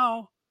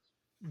allow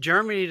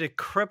Germany to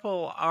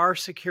cripple our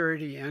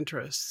security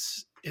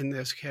interests in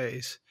this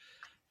case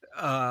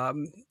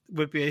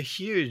would be a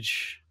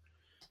huge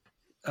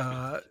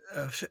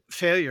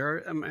failure.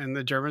 And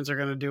the Germans are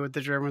going to do what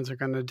the Germans are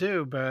going to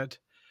do. But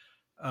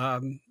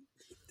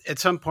at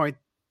some point,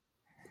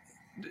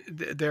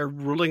 they're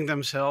ruling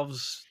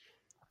themselves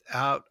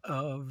out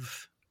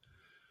of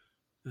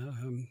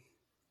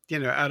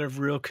out of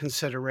real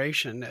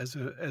consideration as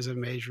a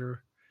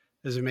major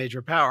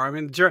power. I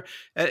mean,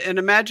 and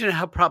imagine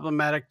how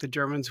problematic the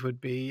Germans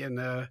would be in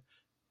the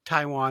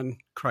Taiwan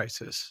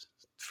crisis,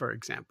 for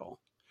example.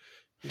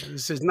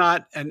 This is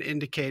not an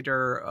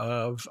indicator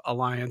of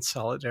alliance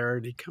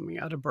solidarity coming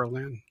out of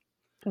Berlin.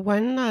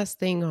 One last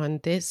thing on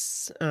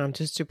this,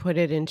 just to put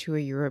it into a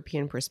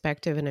European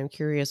perspective, and I'm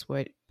curious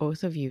what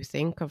both of you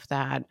think of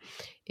that,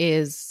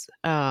 is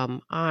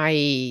I'm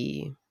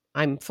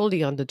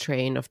fully on the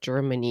train of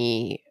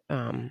Germany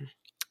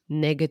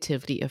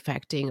negatively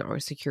affecting our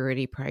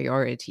security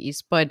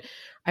priorities. But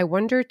I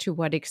wonder to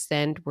what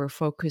extent we're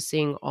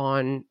focusing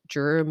on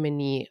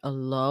Germany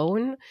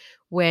alone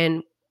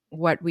when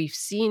what we've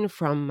seen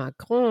from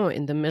Macron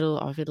in the middle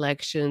of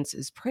elections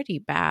is pretty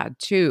bad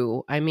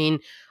too. I mean,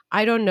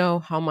 I don't know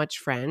how much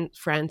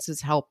France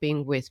is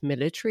helping with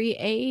military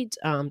aid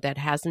that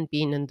hasn't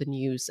been in the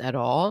news at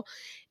all.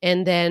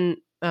 And then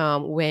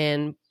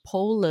when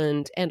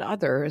Poland and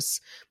others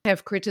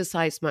have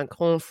criticized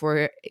Macron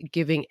for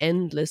giving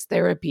endless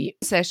therapy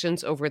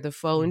sessions over the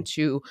phone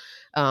to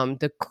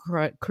the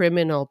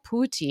criminal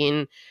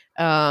Putin,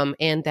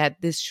 and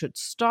that this should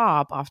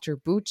stop after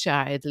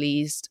Bucha, at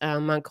least,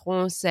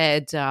 Macron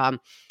said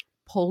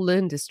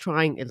Poland is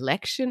trying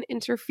election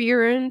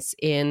interference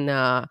in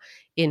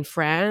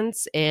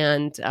France,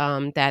 and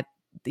that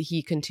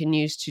he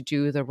continues to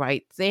do the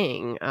right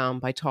thing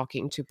by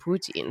talking to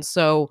Putin.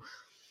 So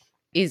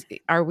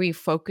are we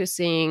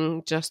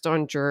focusing just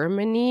on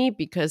Germany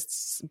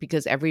because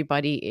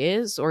everybody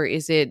is, or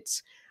is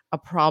it a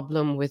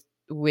problem with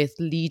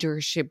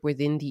leadership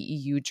within the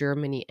EU,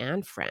 Germany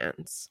and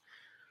France?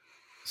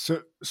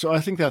 So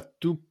I think there are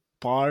two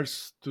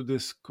parts to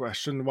this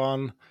question.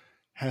 One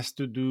has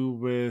to do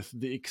with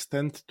the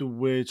extent to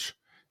which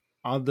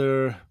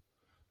other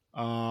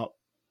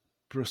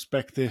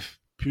prospective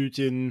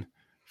Putin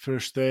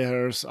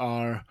first-stayers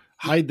are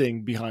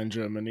hiding behind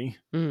Germany,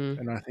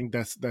 and I think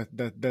that's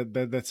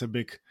a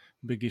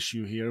big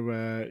issue here,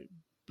 where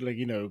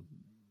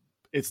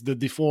it's the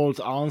default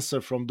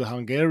answer from the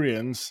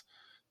Hungarians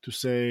to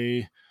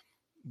say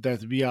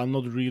that we are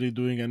not really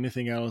doing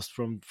anything else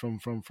from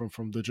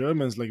the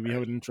Germans. Like, we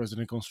have an interest in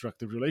a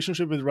constructive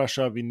relationship with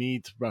Russia. We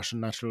need Russian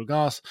natural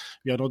gas.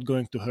 We are not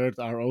going to hurt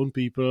our own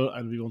people,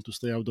 and we want to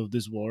stay out of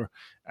this war.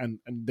 And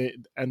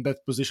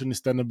that position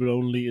is tenable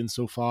only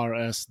insofar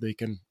as they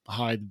can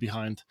hide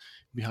behind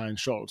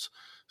Scholz.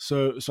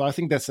 So I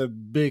think that's a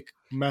big,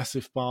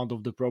 massive part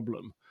of the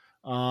problem.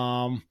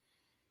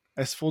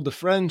 As for the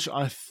French,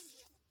 I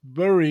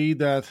worry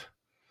that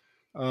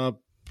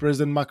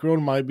President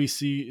Macron might be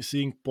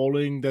seeing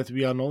polling that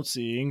we are not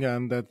seeing,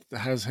 and that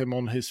has him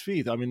on his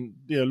feet. I mean,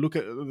 look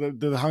at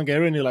the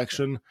Hungarian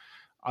election.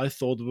 I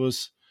thought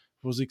was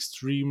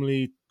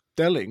extremely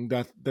telling.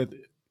 That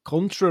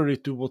contrary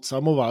to what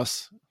some of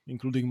us,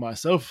 including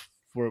myself,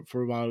 for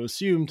a while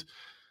assumed,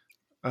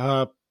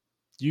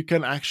 you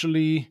can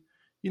actually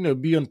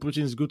be on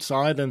Putin's good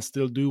side and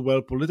still do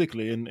well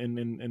politically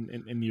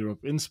in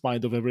Europe, in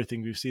spite of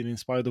everything we've seen, in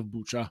spite of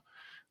Bucha,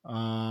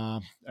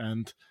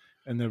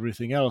 and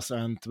everything else.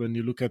 And when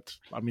you look at,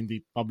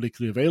 the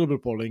publicly available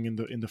polling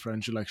in the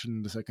French election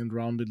in the second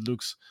round, it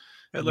looks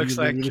really,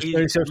 like he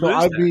could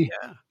lose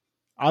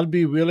I'll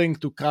be willing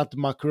to cut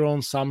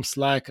Macron some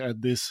slack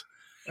at this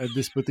at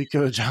this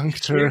particular You're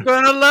juncture.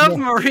 going to love No,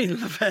 Marine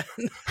Le Pen.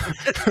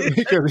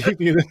 because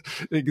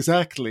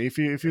exactly, if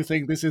you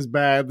think this is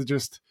bad,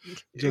 just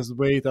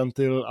wait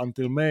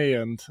until May,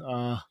 and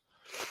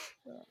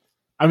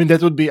that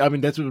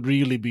would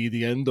really be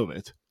the end of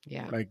it.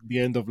 Yeah. Like the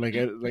end of like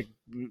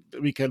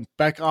we can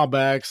pack our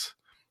bags,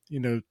 you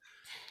know,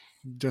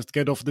 just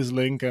get off this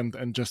link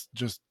and just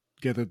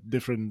get a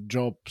different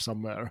job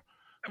somewhere,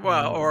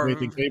 Well,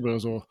 waiting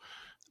tables, or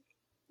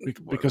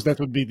because that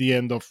would be the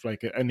end of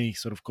like any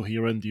sort of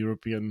coherent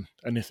European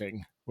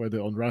anything, whether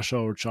on Russia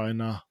or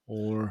China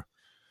or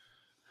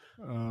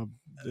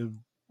the,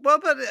 well,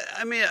 but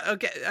I mean,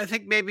 okay, I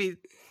think maybe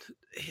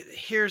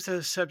here's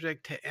a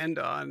subject to end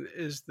on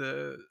is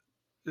the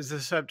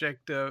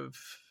subject of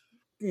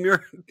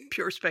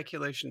pure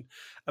speculation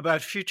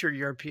about future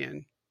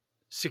European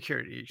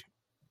security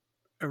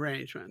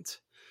arrangements.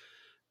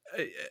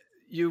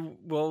 You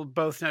will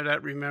both no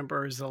doubt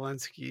remember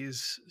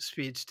Zelensky's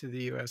speech to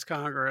the U.S.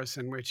 Congress,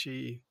 in which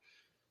he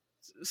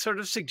sort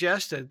of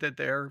suggested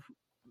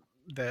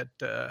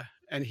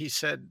and he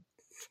said,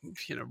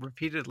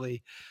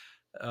 repeatedly,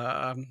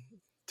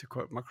 to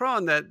quote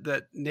Macron,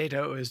 that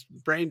NATO is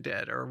brain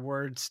dead, or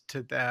words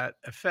to that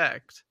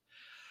effect.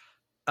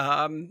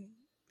 And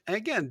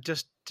again,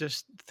 just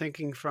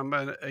thinking from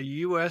a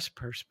U.S.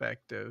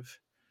 perspective,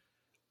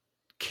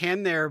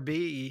 can there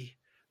be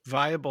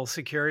viable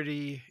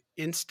security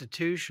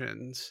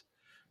institutions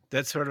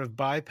that sort of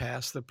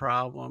bypass the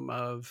problem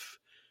of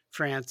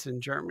France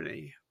and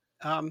Germany?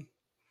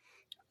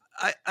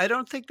 I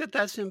don't think that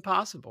that's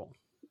impossible,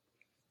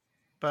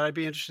 but I'd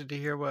be interested to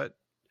hear what.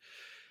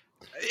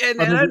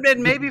 And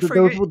maybe for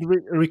those you, would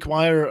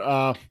require,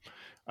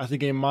 I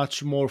think, a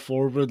much more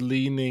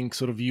forward-leaning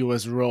sort of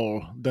U.S.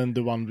 role than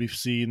the one we've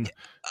seen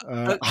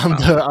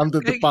under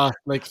the past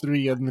like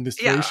 3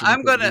 administrations. Yeah,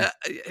 I'm gonna.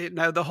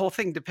 Now the whole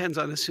thing depends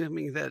on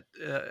assuming that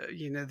the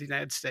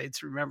United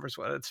States remembers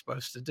what it's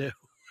supposed to do.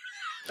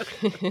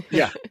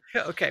 Yeah.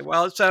 Okay.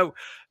 Well, so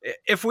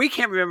if we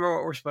can't remember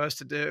what we're supposed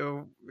to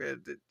do,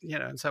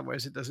 in some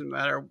ways it doesn't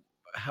matter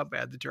how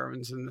bad the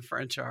Germans and the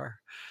French are.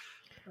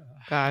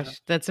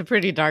 Gosh, that's a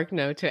pretty dark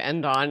note to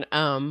end on.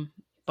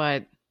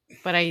 But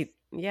I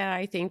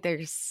think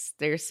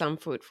there's some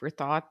food for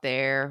thought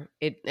there.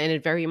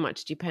 It very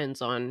much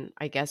depends on,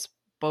 I guess,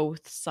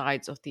 both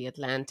sides of the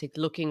Atlantic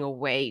looking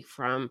away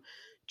from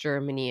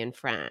Germany and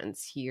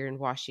France here in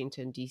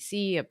Washington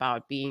D.C.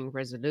 about being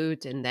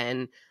resolute, and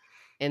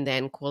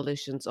then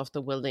coalitions of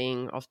the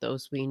willing, of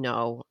those we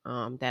know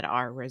that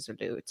are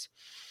resolute.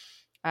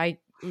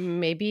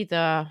 Maybe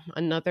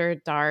another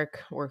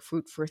dark or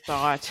food for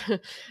thought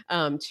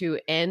to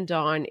end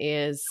on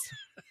is,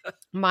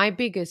 my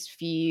biggest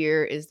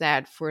fear is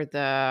that for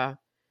the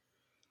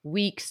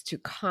weeks to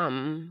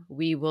come,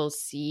 we will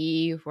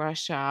see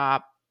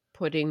Russia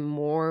putting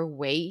more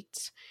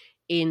weight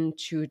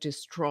into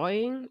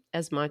destroying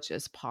as much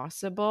as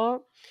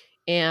possible.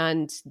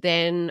 And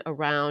then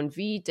around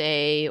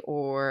V-Day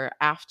or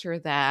after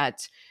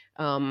that,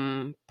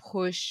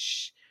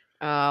 push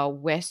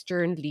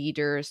Western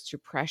leaders to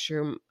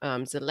pressure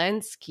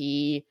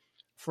Zelensky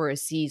for a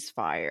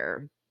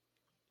ceasefire.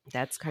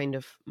 That's kind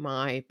of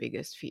my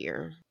biggest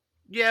fear.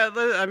 Yeah,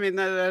 I mean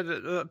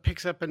that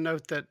picks up a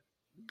note that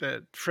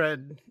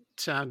Fred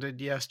sounded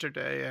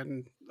yesterday,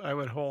 and I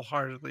would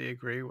wholeheartedly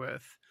agree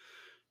with.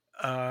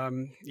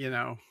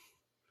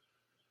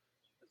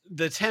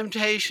 The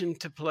temptation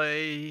to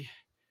play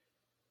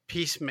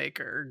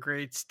peacemaker,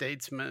 great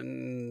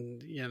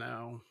statesman,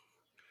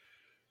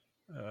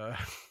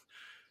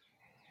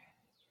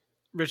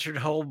 Richard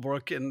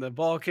Holbrooke in the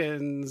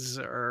Balkans,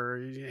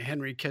 or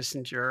Henry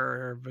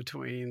Kissinger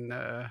between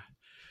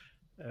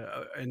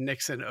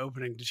Nixon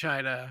opening to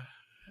China,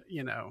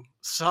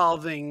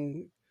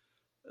 solving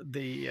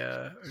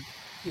the,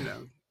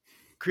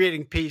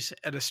 creating peace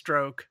at a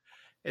stroke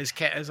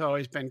has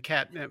always been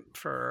catnip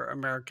for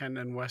American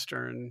and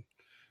Western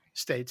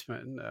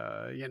statesmen.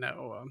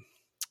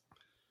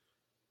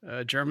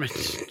 German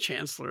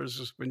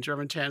chancellors, when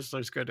German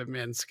chancellors go to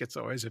Minsk, it's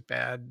always a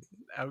bad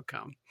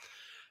outcome.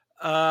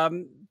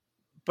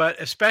 But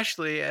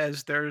especially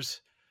as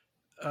there's,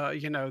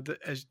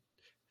 as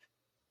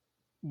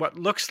what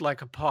looks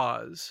like a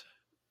pause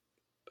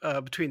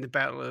between the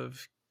Battle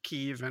of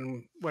Kyiv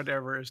and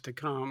whatever is to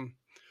come,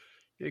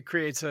 it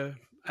creates an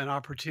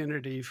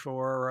opportunity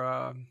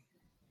for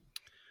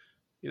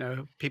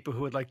people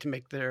who would like to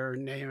make their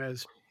name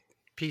as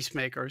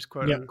peacemakers,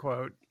 quote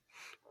unquote,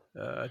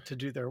 to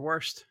do their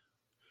worst.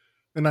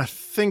 And I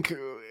think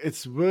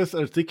it's worth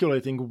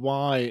articulating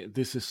why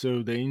this is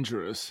so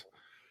dangerous,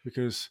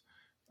 because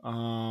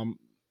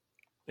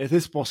it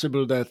is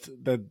possible that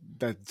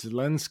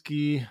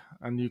Zelensky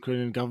and the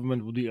Ukrainian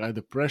government would be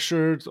either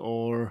pressured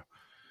or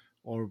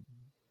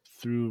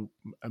through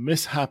a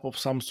mishap of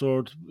some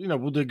sort,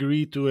 would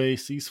agree to a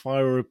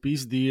ceasefire or a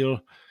peace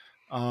deal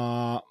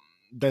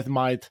that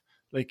might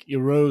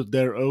erode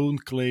their own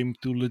claim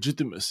to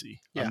legitimacy.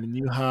 Yeah. I mean,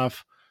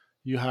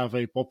 you have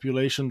a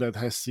population that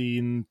has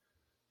seen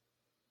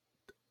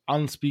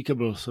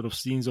unspeakable sort of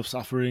scenes of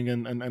suffering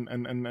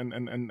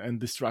and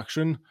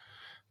destruction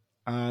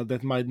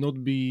that might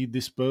not be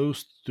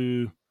disposed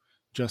to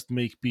just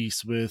make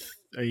peace with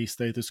a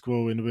status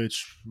quo in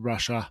which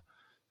Russia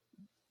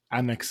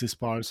annexes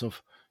parts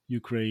of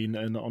Ukraine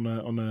and on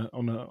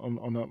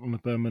a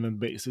permanent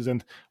basis.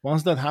 And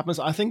once that happens,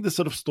 I think the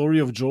sort of story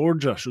of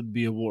Georgia should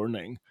be a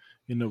warning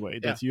in a way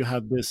Yeah. that you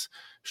had this,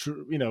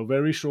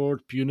 very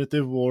short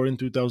punitive war in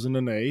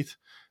 2008,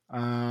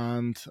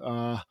 and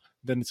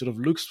then it sort of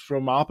looks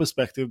from our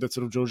perspective that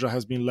sort of Georgia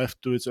has been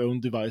left to its own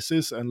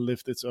devices and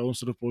lived its own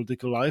sort of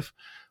political life,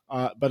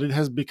 but it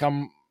has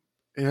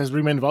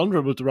remained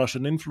vulnerable to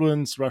Russian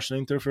influence, Russian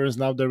interference.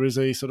 Now there is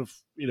a sort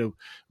of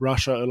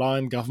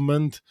Russia-aligned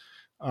government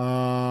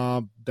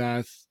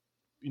that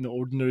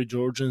ordinary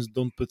Georgians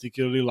don't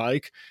particularly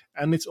like,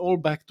 and it's all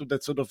back to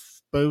that sort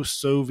of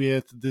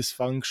post-Soviet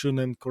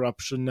dysfunction and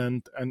corruption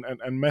and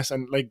mess.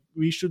 And like,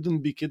 we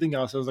shouldn't be kidding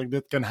ourselves, like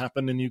that can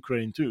happen in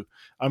Ukraine too.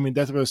 I mean,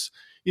 that was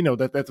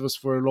that was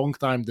for a long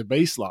time the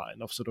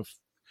baseline of sort of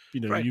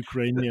Right.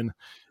 Ukrainian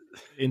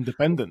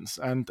independence,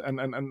 and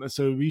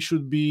so we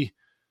should be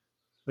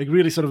like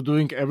really sort of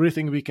doing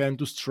everything we can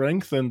to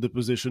strengthen the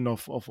position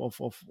of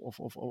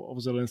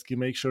Zelensky,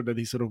 make sure that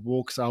he sort of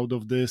walks out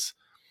of this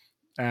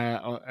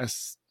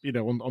as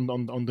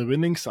on the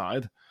winning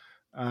side,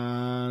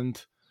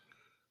 and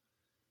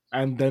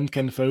then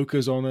can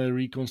focus on a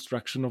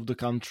reconstruction of the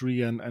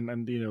country and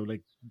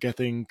like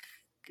getting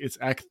its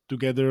act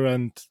together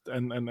and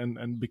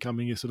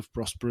becoming a sort of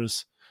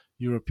prosperous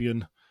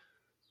European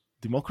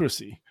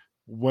democracy.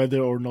 Whether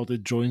or not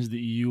it joins the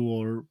EU,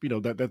 or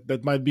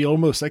that might be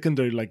almost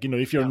secondary. Like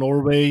if you're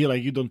Norway,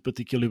 like you don't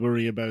particularly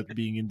worry about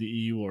being in the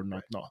EU or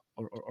not,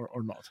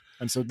 or not.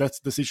 And so that's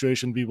the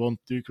situation we want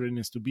the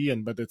Ukrainians to be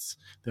in, but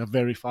they're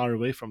very far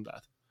away from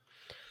that.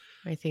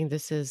 I think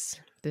this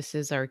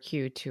is our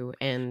cue to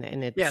end,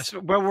 and it's yes.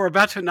 Well, we're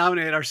about to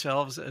nominate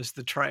ourselves as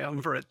the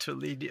triumvirate to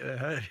lead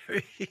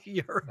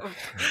Europe.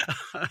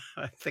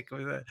 I think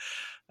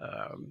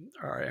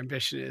our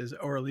ambition is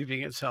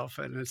overleaving itself,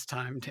 and it's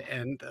time to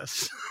end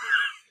this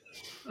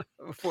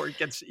before it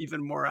gets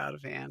even more out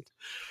of hand.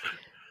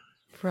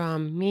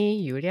 From me,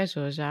 Yulia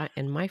Zoja,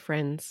 and my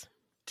friends,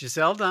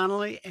 Giselle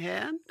Donnelly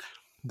and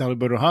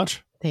Dalibor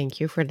Rohac.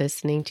 Thank you for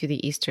listening to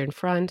The Eastern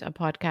Front, a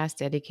podcast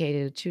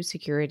dedicated to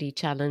security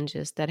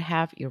challenges that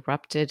have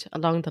erupted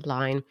along the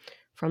line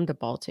from the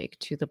Baltic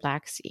to the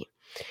Black Sea.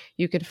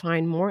 You can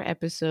find more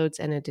episodes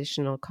and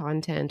additional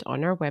content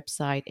on our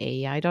website,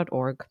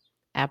 aei.org,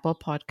 Apple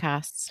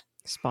Podcasts,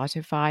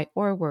 Spotify,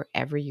 or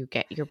wherever you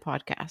get your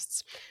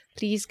podcasts.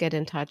 Please get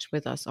in touch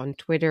with us on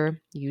Twitter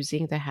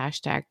using the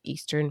hashtag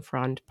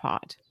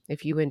EasternFrontPod.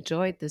 If you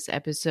enjoyed this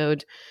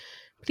episode,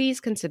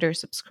 please consider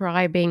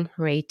subscribing,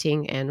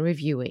 rating, and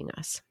reviewing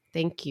us.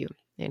 Thank you,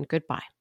 and goodbye.